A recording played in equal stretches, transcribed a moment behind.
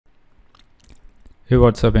Hey,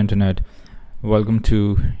 what's up internet? Welcome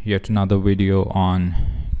to yet another video on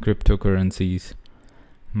cryptocurrencies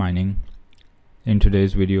mining. In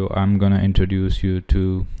today's video, I'm gonna introduce you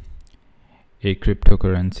to a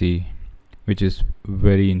cryptocurrency which is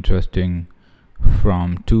very interesting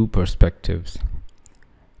from two perspectives.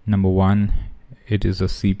 Number one, it is a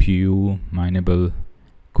CPU mineable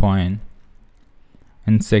coin,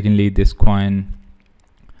 and secondly, this coin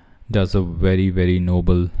does a very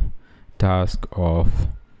noble task of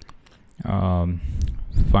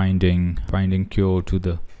finding cure to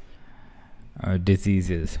the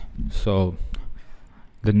diseases. So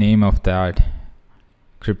the name of that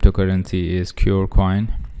cryptocurrency is Curecoin.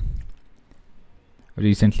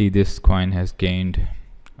 Recently this coin has gained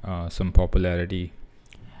some popularity,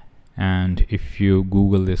 and if you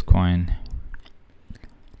Google this coin,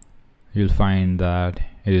 you'll find that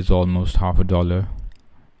it is almost $1/2.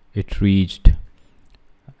 It reached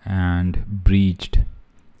and breached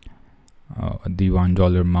the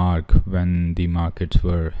 $1 mark when the markets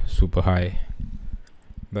were super high,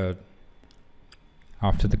 but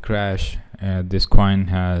after the crash this coin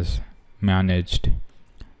has managed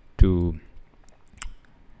to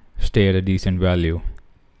stay at a decent value.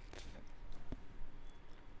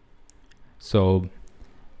 So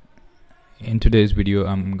in today's video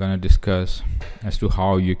I'm gonna discuss as to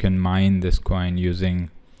how you can mine this coin using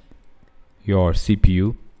your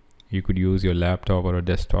CPU. You could use your laptop or a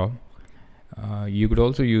desktop. You could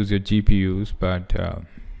also use your GPUs, but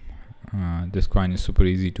this coin is super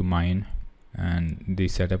easy to mine and the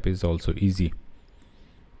setup is also easy.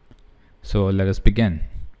 So let us begin.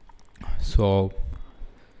 So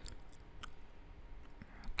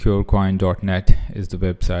Curecoin.net is the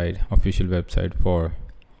website, official website for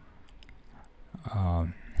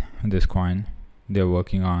this coin. They're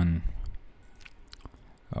working on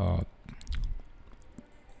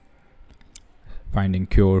finding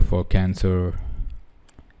cure for cancer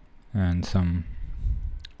and some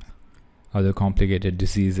other complicated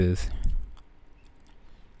diseases.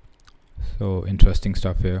 So interesting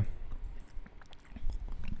stuff here.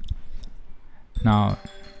 Now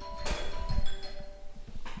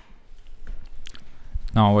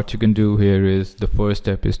what you can do here is, the first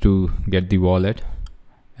step is to get the wallet.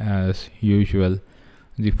 As usual,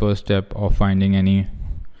 the first step of finding any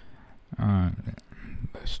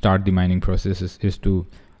start the mining process is to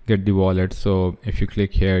get the wallet. So if you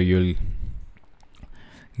click here, you'll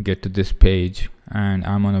get to this page, and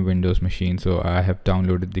I'm on a Windows machine, so I have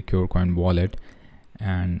downloaded the Curecoin wallet,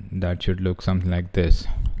 and that should look something like this.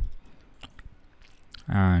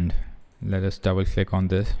 And let us double click on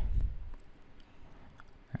this,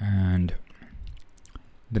 and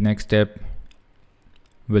the next step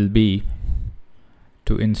will be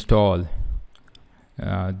to install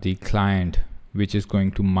the client which is going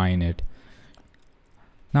to mine it.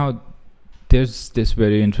 Now there's this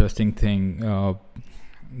very interesting thing.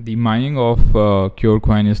 The mining of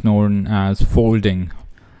Curecoin is known as folding.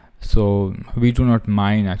 So we do not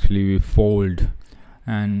mine, actually we fold,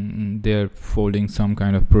 and they're folding some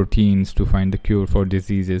kind of proteins to find the cure for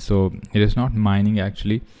diseases. So it is not mining,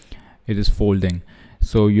 actually it is folding.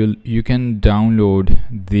 So you can download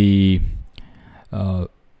the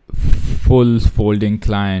full folding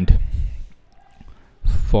client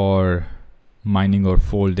for mining or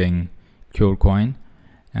folding Curecoin,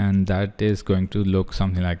 and that is going to look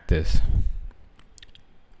something like this: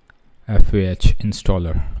 FAH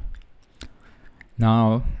installer.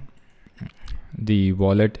 Now the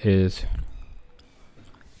wallet is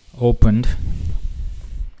opened,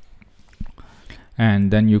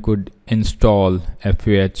 and then you could install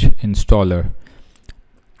FAH installer,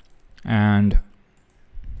 and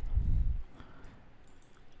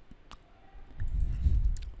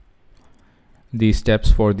the steps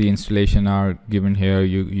for the installation are given here.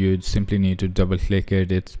 You simply need to double click it.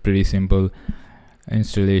 It's pretty simple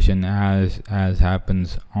installation as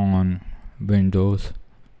happens on Windows.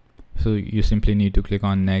 So you simply need to click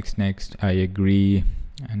on next, I agree,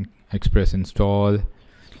 and express install.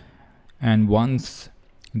 And once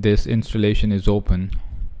this installation is open,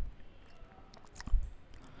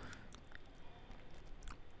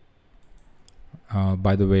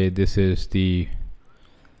 by the way, this is the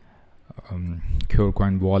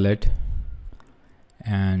Curecoin wallet,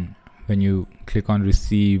 and when you click on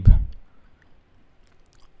receive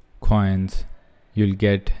coins, you'll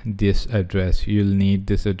get this address. You'll need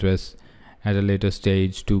this address at a later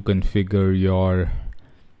stage to configure your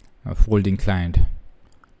folding client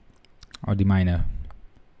or the miner.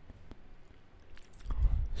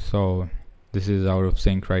 So this is out of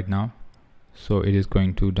sync right now, so it is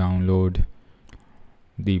going to download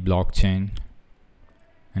the blockchain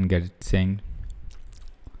and get it synced.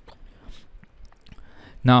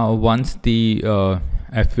 Now once the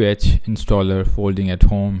FH installer folding at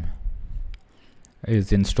home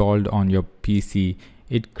is installed on your PC,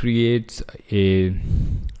 it creates a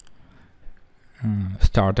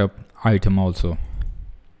startup item also.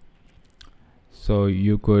 So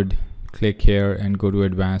you could click here and go to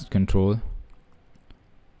advanced control.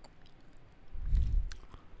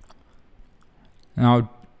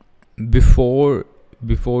 Now before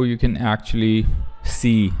you can actually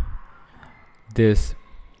see this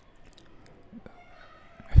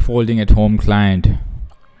folding at home client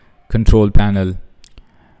control panel,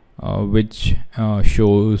 which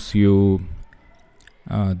shows you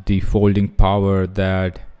the folding power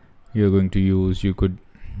that you're going to use. You could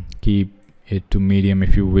keep it to medium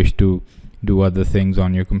if you wish to do other things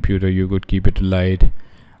on your computer. You could keep it to light,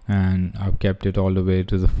 and I've kept it all the way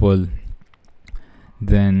to the full.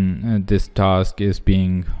 Then this task is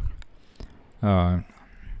being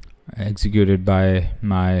executed by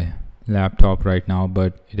my laptop right now,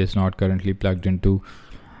 but it is not currently plugged into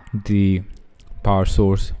the power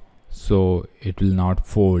source, so it will not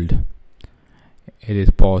fold. It is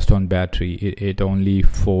paused on battery. It only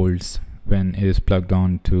folds when it is plugged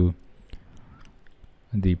on to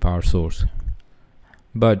the power source.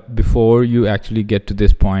 But before you actually get to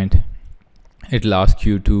this point, it'll ask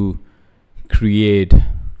you to create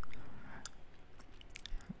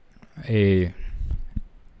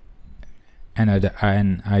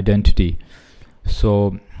an identity.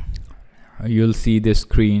 So you'll see this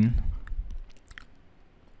screen,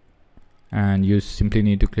 and you simply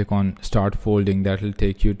need to click on start folding. That will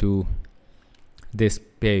take you to this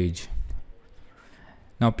page.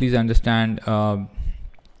 Now please understand,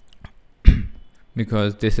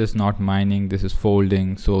 because this is not mining, this is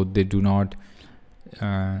folding, so they do not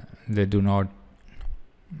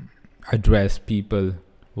address people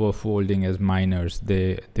who are folding as miners.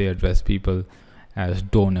 They address people as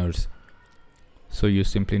donors. So you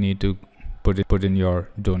simply need to put in your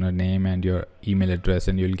donor name and your email address,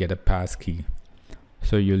 and you'll get a pass key.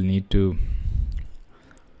 So you'll need to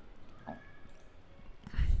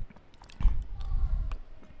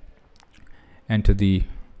enter the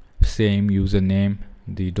same username,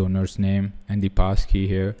 the donor's name, and the pass key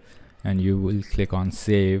here, and you will click on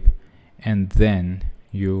save, and then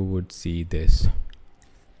you would see this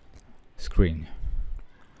screen.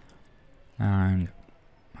 And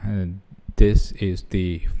this is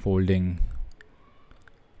the folding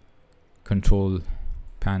control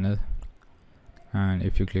panel, and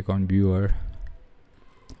if you click on viewer,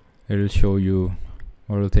 it will show you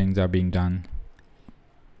all the things are being done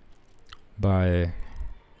by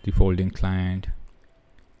the folding client.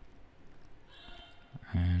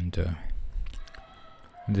 And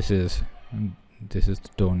this is the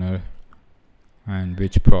donor and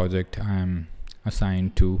which project I'm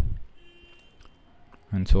assigned to,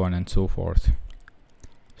 and so on and so forth.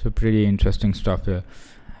 So pretty interesting stuff here.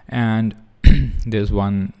 And there's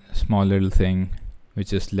one small little thing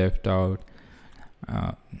which is left out.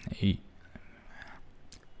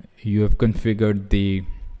 You have configured the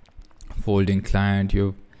folding client,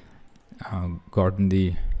 you've gotten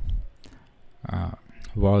the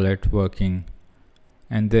wallet working,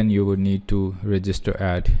 and then you would need to register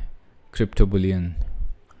at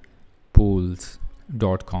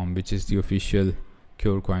cryptobullion.pools.com, which is the official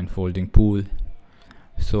Curecoin folding pool.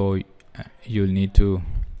 So you'll need to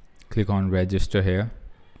click on register here,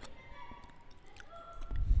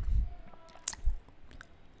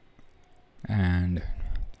 and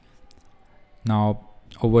now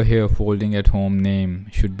over here folding at home name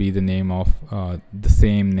should be the name of the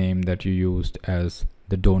same name that you used as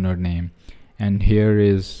the donor name, and here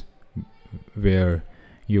is where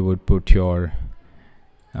you would put your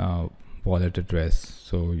wallet address.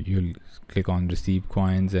 So you'll click on receive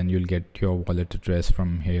coins and you'll get your wallet address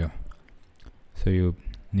from here. So you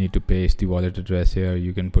need to paste the wallet address here.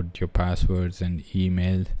 You can put your passwords and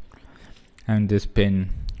email, and this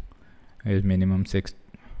PIN is minimum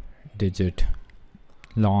 6-digit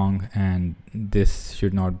long, and this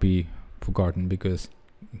should not be forgotten, because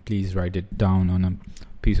please write it down on a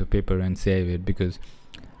piece of paper and save it, because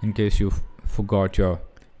in case you forgot your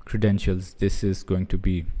credentials, this is going to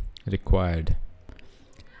be required.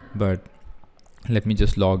 But let me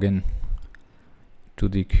just log in to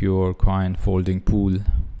the Curecoin folding pool.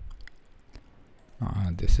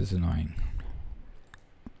 This is annoying.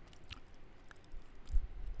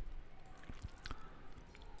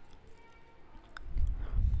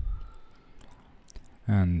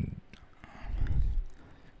 And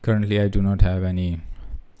currently I do not have any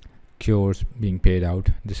cures being paid out.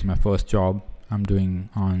 This is my first job I'm doing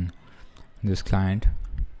on this client,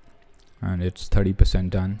 and it's 30%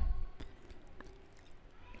 done.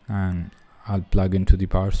 and I'll plug into the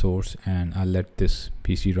power source and I'll let this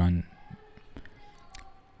PC run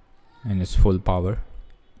in its full power,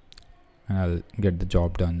 and I'll get the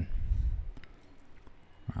job done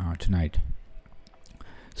tonight.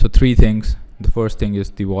 So 3 things. The first thing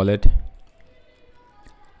is the wallet,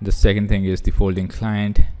 the second thing is the folding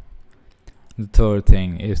client, the third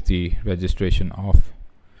thing is the registration of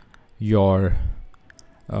your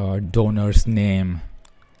donor's name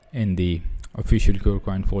in the official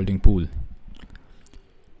Curecoin folding pool,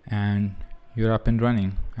 and you're up and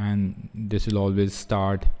running. And this will always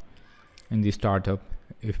start in the startup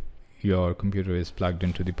if your computer is plugged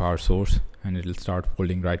into the power source, and it will start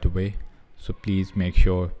folding right away. So please make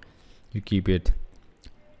sure you keep it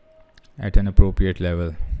at an appropriate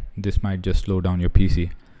level. This might just slow down your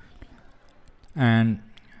PC. And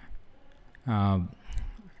I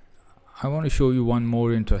want to show you one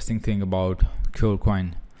more interesting thing about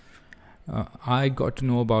Curecoin. I got to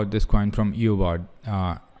know about this coin from EOBot.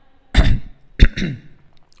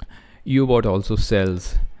 EOBot also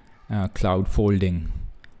sells cloud folding.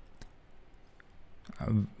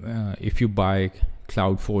 If you buy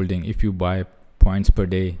cloud folding, if you buy points per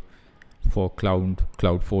day for cloud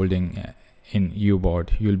folding in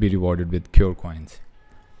EOBot, you'll be rewarded with Curecoins.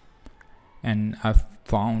 And I've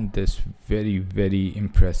found this very, very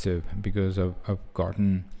impressive because I've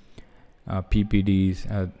gotten PPDs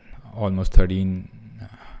at almost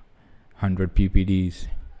 1300 PPDs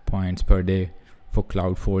points per day for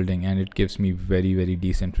cloud folding, and it gives me very, very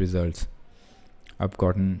decent results. I've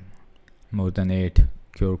gotten more than 8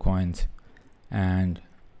 Curecoins, and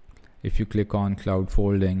if you click on cloud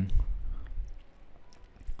folding,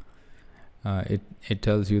 it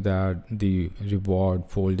tells you that the reward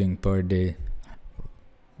folding per day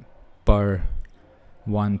per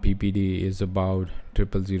 1 PPD is about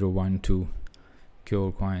 0.0012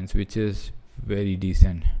 Curecoins, which is very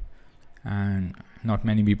decent. And not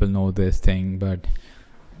many people know this thing, but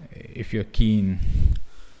if you're keen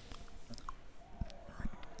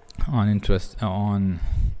on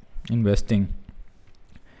investing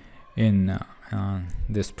in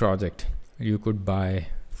this project, you could buy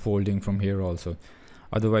folding from here also.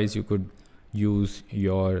 Otherwise, you could use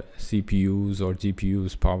your CPUs or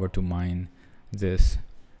GPUs power to mine this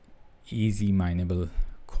easy mineable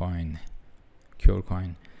coin,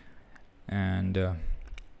 Curecoin. And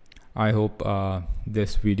I hope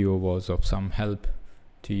this video was of some help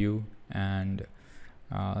to you, and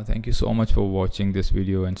thank you so much for watching this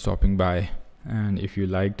video and stopping by. And if you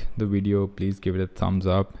liked the video, please give it a thumbs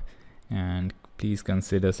up, and please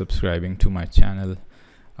consider subscribing to my channel.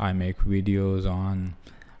 I make videos on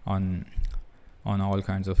all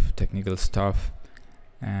kinds of technical stuff,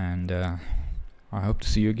 and I hope to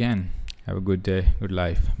see you again. Have a good day, good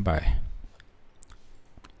life. Bye.